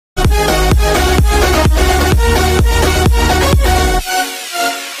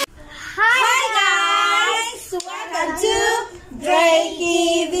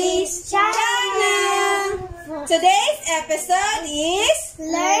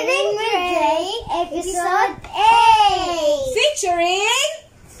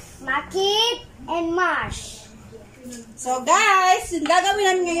and mash. So guys, yung gagawin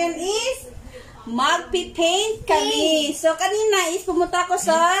namin ngayon is magpipaint kami. So kanina is pumunta ko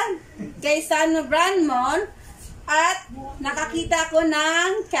sa kay Sano Brandmon at nakakita ko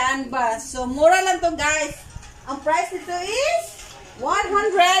ng canvas. So mura lang to guys. Ang price nito is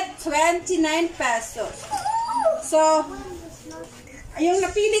 129 pesos. So yung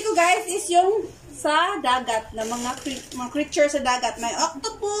napili ko guys is yung sa dagat na mga creature sa dagat. May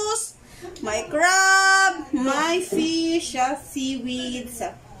octopus, may crab, may fish, seaweeds.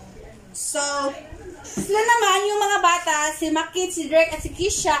 So, sila naman yung mga bata, si Makit, si Drakey at si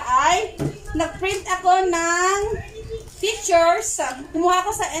Kisha ay nag-print ako ng pictures. Kumuha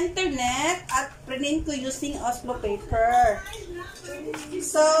ko sa internet at print ko using Oslo paper.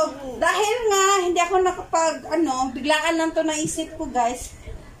 So, dahil nga hindi ako biglaan lang to naisip ko guys.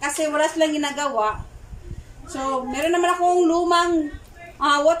 Kasi wala silang ginagawa. So, meron naman akong lumang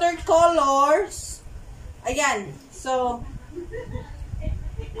watercolors. Ayan. So,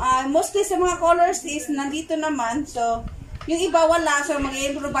 mostly sa mga colors is nandito naman. So, yung iba wala. So,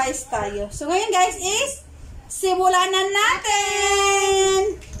 mag-improvise tayo. So, ngayon guys is simulan na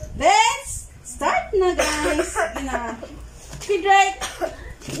natin! Let's start na guys! Sige na. Si Drake.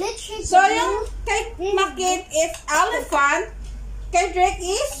 So, yung kay Makit is elephant. Kay Drake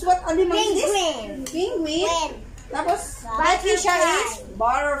is, what animal is this? Penguin. Tapos, kay Kisha is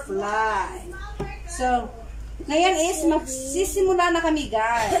butterfly. So, ngayon is, magsisimula na kami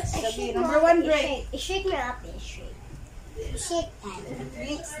guys. Sabi, number 1, Drake. Shake me up, shake. Shake.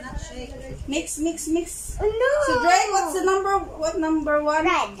 Mix, not shake. Mix. Oh no! So, Drake, what's the number, what number 1?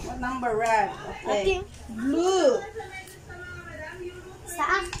 Red. What number? Red. Okay. Blue. Sa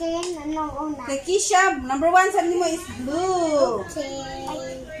akin, anong una? Kay Kisha, number 1 sabi mo is blue. Okay.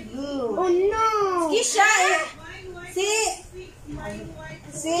 Blue. Oh no! Kisha, si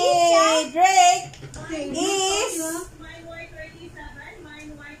Drake is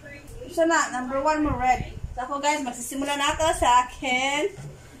siya na, number 1 mo red. So ako guys, magsisimula na ako sa akin.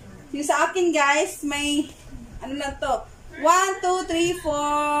 Yung sa akin guys, may ano na to? 1, 2, 3,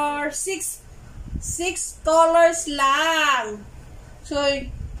 4, 6 colors lang. So,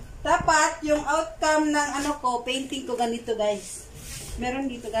 dapat yung outcome ng painting ko ganito guys. Meron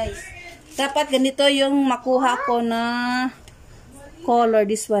dito guys. Dapat ganito yung makuha ko na color,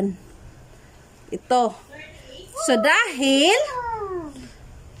 this one. Ito. So, dahil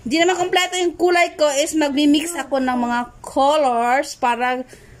hindi naman kompleto yung kulay ko is magmi-mix ako ng mga colors para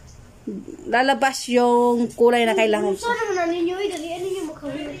lalabas yung kulay na kailangan ko. Saan naman ninyo? Dalian ninyo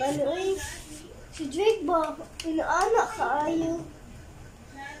makahulog. Si Drake ba? Pinaanak ka ayaw.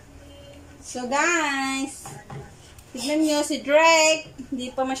 So guys, tignan nyo si Drake,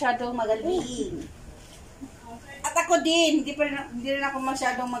 hindi pa masyadong magaling. At ako din, hindi rin ako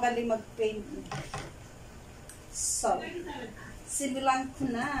masyadong magaling mag-paint. So, simulan ko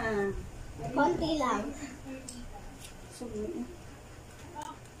na. Konti lang. So,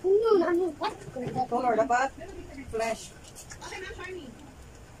 What? color dapat flash.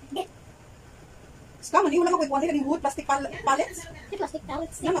 Sekarang hindi ulang ako ikuha nila ng wood, plastic pallets. Plastic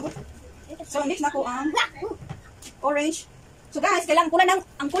pallets. Yan na wood. So, mix na ko ang orange. So guys, kailangan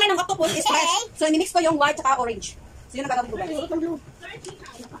ang kulay ng octopus is flash. So, i-mix ko yung white at orange. So, yun ang gagawin ko guys. Blue.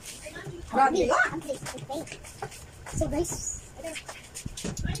 Grabe. So guys,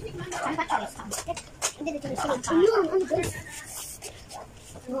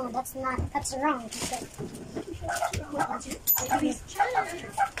 no, that's not. That's wrong.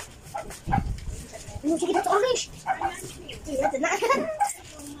 No, sige, that's orange.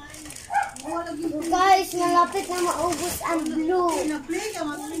 Guys, malapit na maubos ang blue.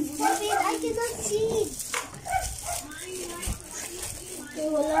 I cannot see.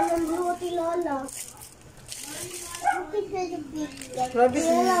 Wala nang blue at ilala.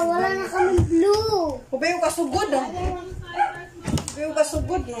 Wala na kaming blue. Kubayo ka sugod Kubayo ka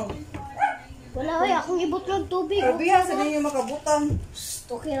sugod no. Wala ay, akong ibot lang tubig. Kubayo sa ninyo makabutang.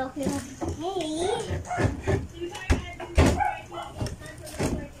 Okay. Hey.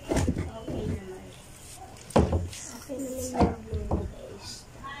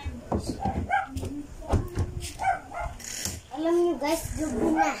 Alam niyo guys,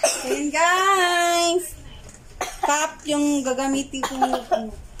 gubo na. Ayan guys. Tap yung gagamitin ko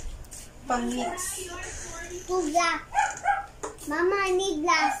pang-mix. Tuga. Mama, I need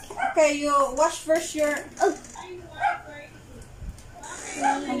glass. Okay, you wash first your...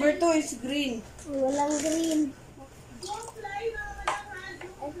 Number 2 is green. Walang green.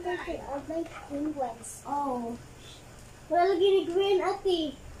 I like penguins. Oh. Wala lagi ni green,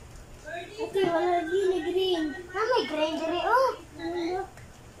 ate. Ate, wala lagi ni green. May green dere. Oh.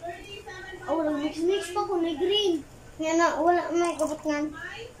 Oh, mix pa ko na green. Yan na, wala may kabot nga.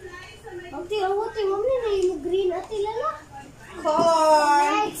 Ate, awat eh, mami na yung green. Ate, lala.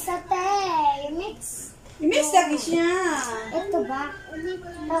 Color. Next, ate. Mix. I-mix lagi siya. Ito ba?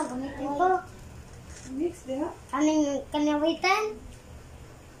 Oh, gamitin ko. Mix diha. Kanawitan?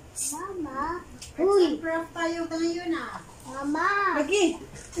 Mama. Uy. Prof tayo ngayon Mama. Lagi.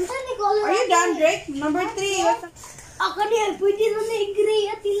 Ang ni color. Are you done, Drake? Number 3. Ako niya, pwede na na i-gray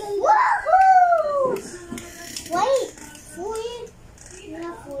at ilala. Woohoo! Wait! Wait!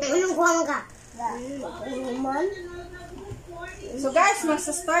 Anong kuha ka? Naman? So guys,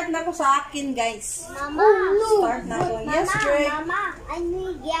 magsa-start na ko sa akin, guys. Mama! Start na ko. Yes, Drake. Mama, I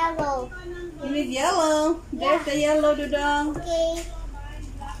need yellow. You need yellow. There's the yellow, Dudong. Okay.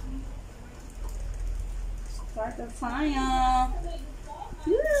 Start the fire.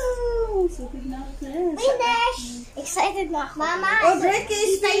 Woo! Super na this. Finish! Excited na ako. Mama! Oh, Drake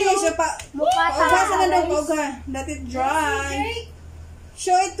is finished. Mukha Basa na daw ko, okay. Let it dry.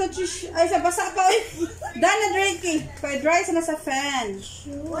 Show it to ay, sa basa ka. Done na, Drakey. Kaya dry sa nasa fan.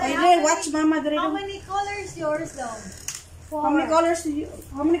 Ay, Drake, watch mama, Drake. How many colors yours though? How many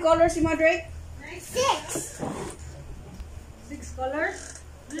colors you mo, Drake? 6. 6 colors?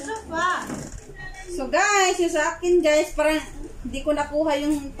 This is fun. So guys, yung sa akin guys, parang hindi ko nakuha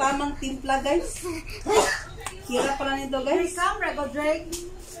yung tamang timpla guys. Hirap pala nito guys. Camera go, Drake.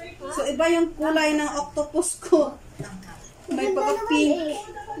 So iba yung kulay ng octopus ko. May pagka-pink.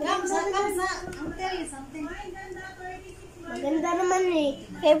 Come na. I'll tell you something. Maganda naman eh.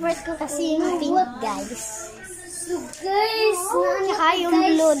 Favorite ko kasi yung pink, guys. So guys, tsaka yung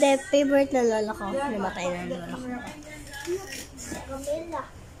blue, de favorite na lola ko. Namatay na lola ko.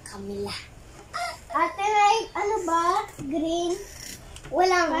 Camila. Ate, like, ano ba? Green?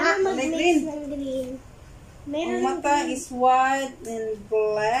 Wala nga. May Mag-mix green. ng green. Ang Meron mata is white and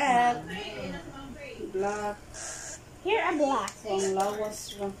black. Black. here a black. So ang lawas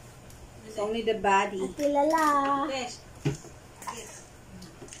lang. It's only the body. Ate Lala.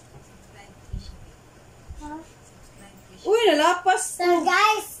 Uy, nalapas. So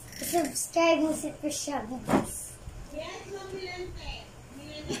guys, subscribe mo si Krisha.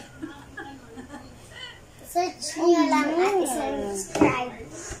 Search niyo lang at subscribe.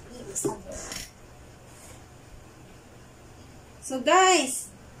 So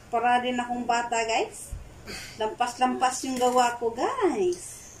guys, para din akong bata guys. Lampas-lampas yung gawa ko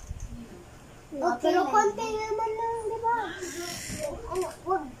guys. Oh, pero konti naman lang, di ba?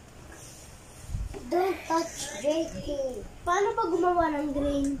 Wag. Don't touch Drakey. Paano pa gumawa ng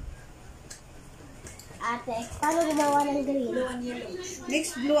green? Ate, paano gumawa ng green?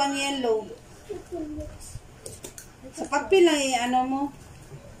 Mix blue and yellow. Sa papel lang ano mo.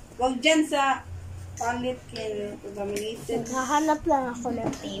 Huwag dyan sa palit kin. Pagamitin. Naghahanap lang ako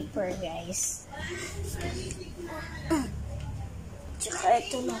ng paper, guys. Tsaka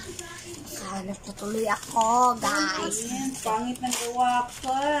ito na. Naghahanap na tuloy ako, guys. Ayan, pangit ng gawa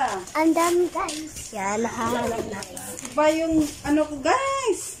pa. Ang dami, guys. Yan, nakahanap na. Iba yung ano ko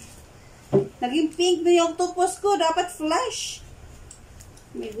guys. Naging pink na yung octopus ko. Dapat flash.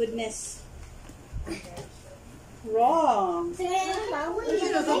 My goodness. Wrong. Blue,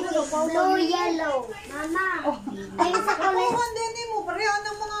 yellow. Mama. Ayun sa kulay. Kuhan din mo, pareho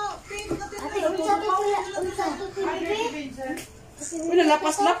ng mga pink na Ate, unsa to pula? Unsa to pula? Uy,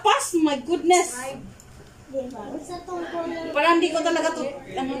 nalapas-lapas. My goodness. Diba? Unsa tong kulay? Parang hindi ko talaga to.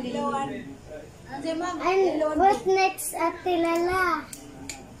 Ano, Andiyan, ma'am. And what next, Ate Lala?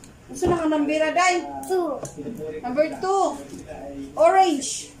 gusto na ka ng bira, day. 2. Number 2.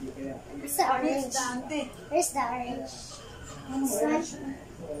 Orange. Where's the orange? Dante. Where's the orange?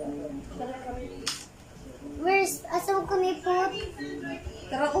 Where's, asa ko ni put?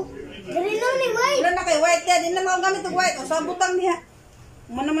 Tara ko. Dali lang ni White. Wala na kay white yan. Hindi na makagamit ng white. O, sa butang niya.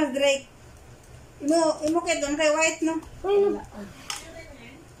 Mo naman, Drake. Imo kay doon kay white, no? Uy, no.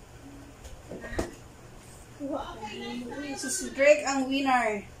 Si Drake ang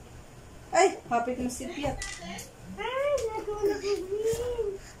winner. Ay, happy ko na si Piat. Ay, nagulog ko green.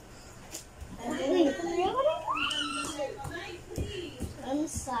 Uy, I'm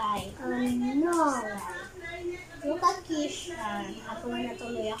sorry. No. Look at Kisha. Ako na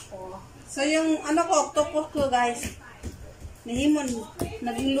natuloy ako. So, yung ano ko, octopus ko, guys. Nahimon.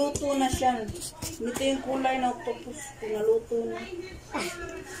 Naging luto na siya. Ito yung kulay ng octopus ko. Naluto na.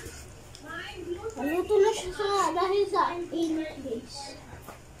 Naluto na siya dahil sa init, guys.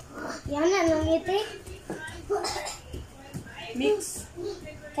 Yan na, nangiti. Mix.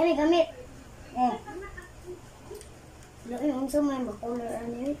 Kani gamit. Oh. Yung sumay makulor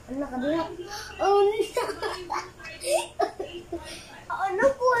ano yun? Ano nakabila? Oh, ano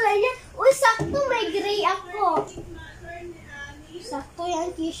kulay niya? Uy, sakto may gray ako. Sakto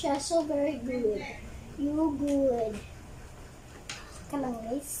yan, Kisha. So very good. You good. Ka lang,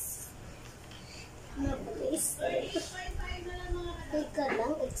 guys. Please. Teka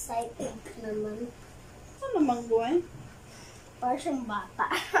lang, excited ka naman. Ano namang buhay? Para siyang bata.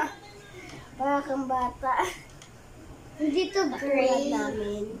 Para kang bata. Hindi to gray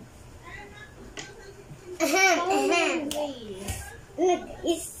namin. Look,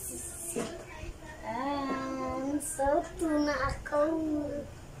 is so tuna ako.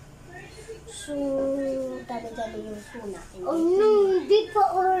 So, dali-dali yung tuna. Oh no, hindi pa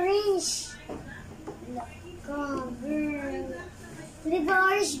orange. Laka, girl. Hindi pa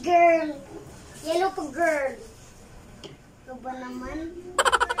orange, girl. Yellow pa, girl. Ito ba naman?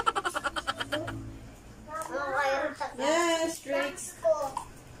 Yes, Drake.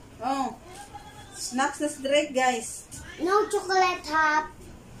 Oh. Snacks na si Drake, guys. No chocolate hop.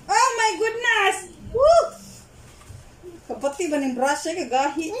 Oh my goodness! Woo! Kapati ba ng brush ay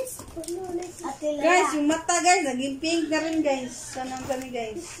kagahi? Guys, yung mata, guys, naging pink na rin, guys. Sanang kami,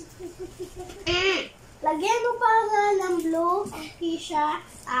 guys. Lagyan mo pa nga ng blue, Kisha,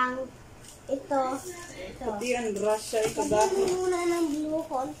 ang ito. Pati ang brush ay Lagyan kagahi. mo muna ng blue,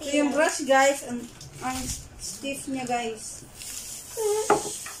 konti. So, yung brush, guys, ang stiff niya, guys.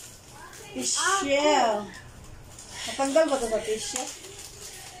 Fish shell. Natanggal ba ito sa fish shell?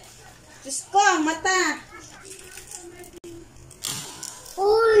 Diyos ko, ang mata.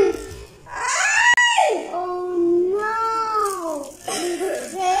 Uy! Ay! Oh no!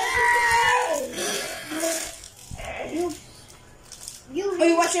 You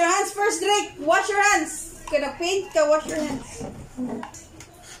Uy, wash your hands first, Drake. Wash your hands. Kaya paint ka, wash your hands.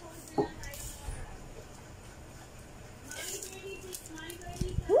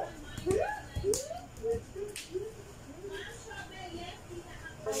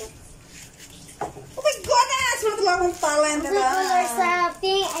 Oh my goodness! Wala talaga akong talent. the color sa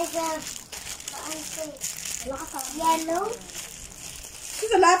pink ay sa yellow.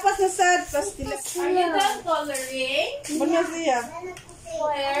 Ito, lapas na sad. Pastila. Are you done coloring? Banya siya.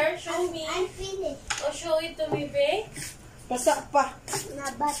 Where? Show me. I'm finished. Or show it to me, babe. Pasak pa. Na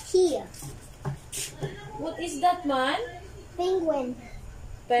but here. What is that, man? Penguin.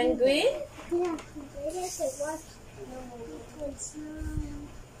 Penguin? Yeah. It was.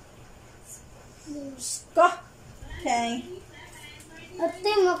 Ko. Okay.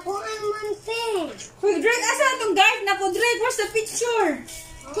 Ate, makuha man, te. Uy, Drake, asa itong guard na ko? Drake, where's the picture?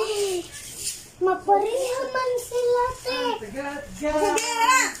 Te, mapareha man sila, te. Sabi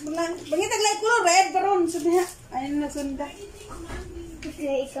na. Bangit naglay ko red baron. Sabi na. Ayun na sunda.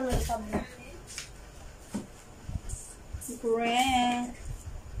 Okay, ikaw may kabo. Red.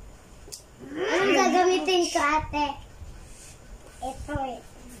 Anong gagamitin ko, ate? Ito eh.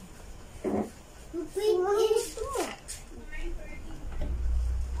 Ito.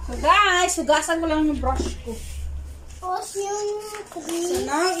 So guys, hugasan ko lang yung brush ko. Tapos yung So green.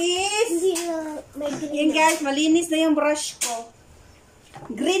 now is, Hindi na may green. yan guys, malinis na yung brush ko.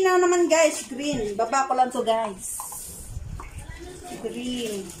 Green na naman guys, green. Baba ko lang to guys.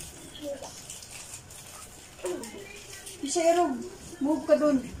 Green. Isero, move ka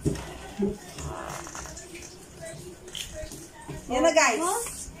dun. Yan na guys.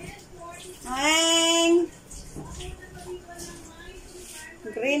 Ang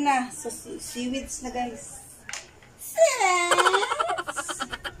green na. So seaweeds na guys.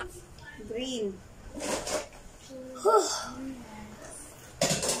 Green.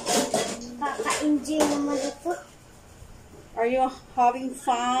 Kaka-enjoy naman ito. Are you having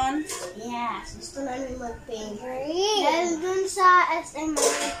fun? Yes, gusto namin mag-paint. Dahil dun sa SM,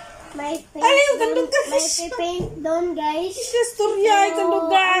 may paint. Ay, yung gandong ka. May paint doon, guys. Istorya, itong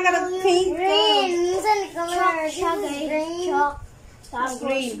lugar ka nag-paint ka. Green. Minsan, chalk siya, guys. Chalk. Tapos,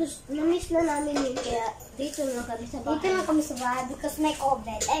 green. na-miss na namin yun. Kaya, dito lang kami sa bahay. Dito lang kami sa bahay because may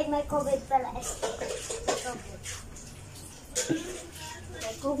COVID. Ay, may COVID pala.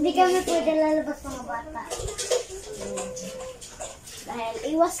 Hindi kami pwede lalabas mga bata. Dahil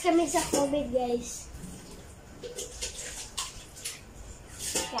iwas kami sa COVID, guys.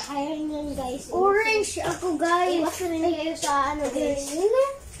 Kaya kaya yun, guys. Orange ako, guys. Iwas rin kayo sa ano, guys.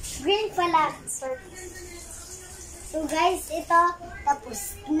 Green pala. Sorry. So, guys, ito.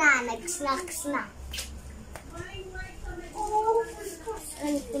 Tapos na. Nag-snacks na. Oh,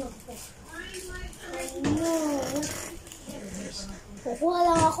 ano ito na po? Ano? Kukuha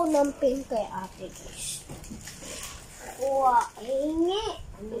lang ako ng pen kay ate, guys. Kuha. Hingi.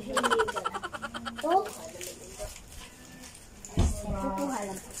 Ano hingi ka? Ito. Kukuha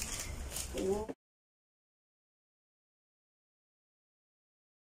lang.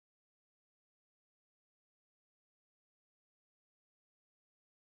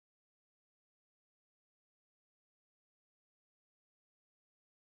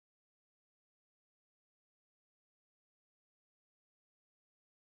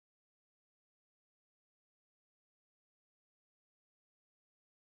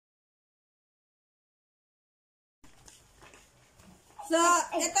 So,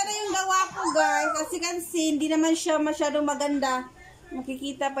 ito na yung gawa ko, guys. As you can see, hindi naman siya masyadong maganda.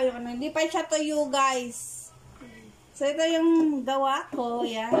 Makikita pa yung ano. Hindi pa siya tuyo, guys. So, ito yung gawa ko.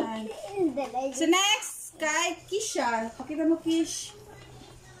 Yan. So, next, kay Kisha. Pakita mo, Kish.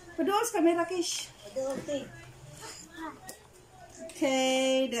 Padoos, camera, Kish.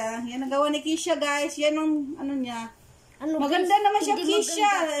 Okay, yan ang gawa ni Kisha, guys. Yan ang ano niya. Maganda naman siya,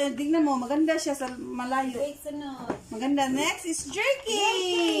 Kisha. Tingnan mo, maganda siya sa malayo. Maganda. Next is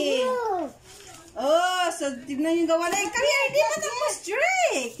Drakey. Oh, so tingnan yung gawa na yung kanya. Hindi pa tapos,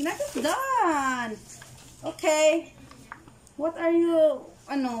 Drake. Not done. Okay. What are you,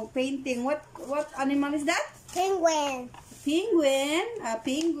 painting? What animal is that? Penguin. Penguin.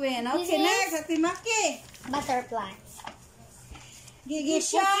 Penguin. Okay, next. Ate Maki. Butterfly.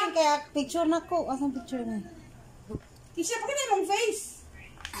 Kisha. Kaya picture na ko. Asang picture na? Kisha, pakita mong face.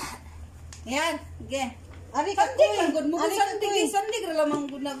 Yan. Okay. Ari ka Sandig lang good mo. Sandig lang mang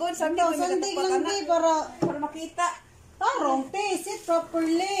good na good. Sandig lang di para makita. tarong te. Sit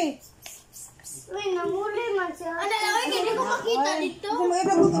properly. Uy, namuli man siya. Ano lang, hindi ko makita dito. Kung may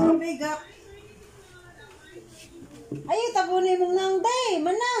bago ka mabigap. Ay, tabunin mong nang day.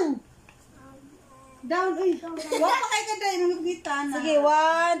 Manang. Down, uy. Wala pa kayo kada yung makikita na. Sige,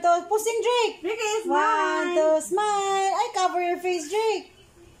 1, 2. Pusing, Drake. Drake is 1, 2, smile. Ay, cover your face, Drake.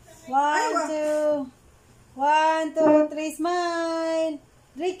 1, 2. 1, 2, 3, smile.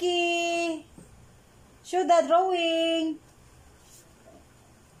 Drakey. Show the drawing.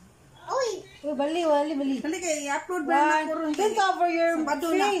 Uy, Uy, bali. Dali kayo, i-upload ba na 1, don't cover your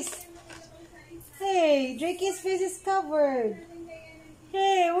Sabado na. face. Hey, Drakey's face is covered.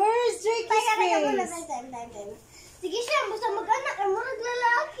 Hey, where's Drakey's face? sige siya, basta mag-anak. Ang mga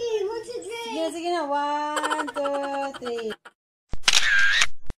lalaki. What's your dream? Sige na. 1, 2, 3.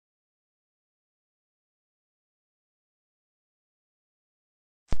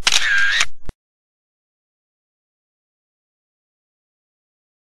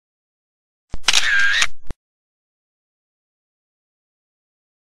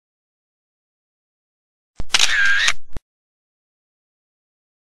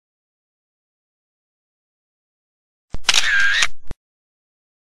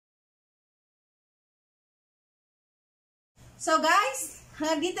 So guys,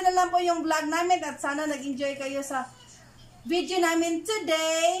 hanggang dito na lang po yung vlog namin at sana nag-enjoy kayo sa video namin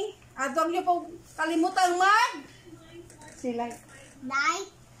today. At huwag niyo po kalimutang Say like. Like,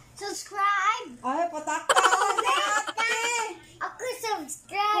 subscribe. Ay, patakta! Ako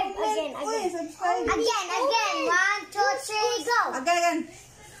subscribe. Again. Uy, subscribe! Again. 1, 2, 3, go. Again.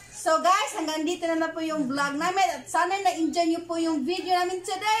 So guys, hanggang dito na lang po yung vlog namin at sana na-enjoy niyo po yung video namin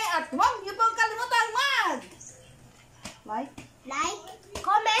today at huwag niyo po kalimutang Like.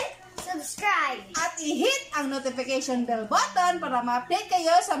 Comment, subscribe. at i-hit ang notification bell button para ma-update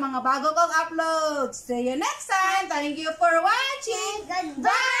kayo sa mga bago kong uploads. See you next time. Thank you for watching. Goodbye.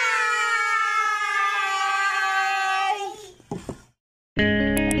 Bye!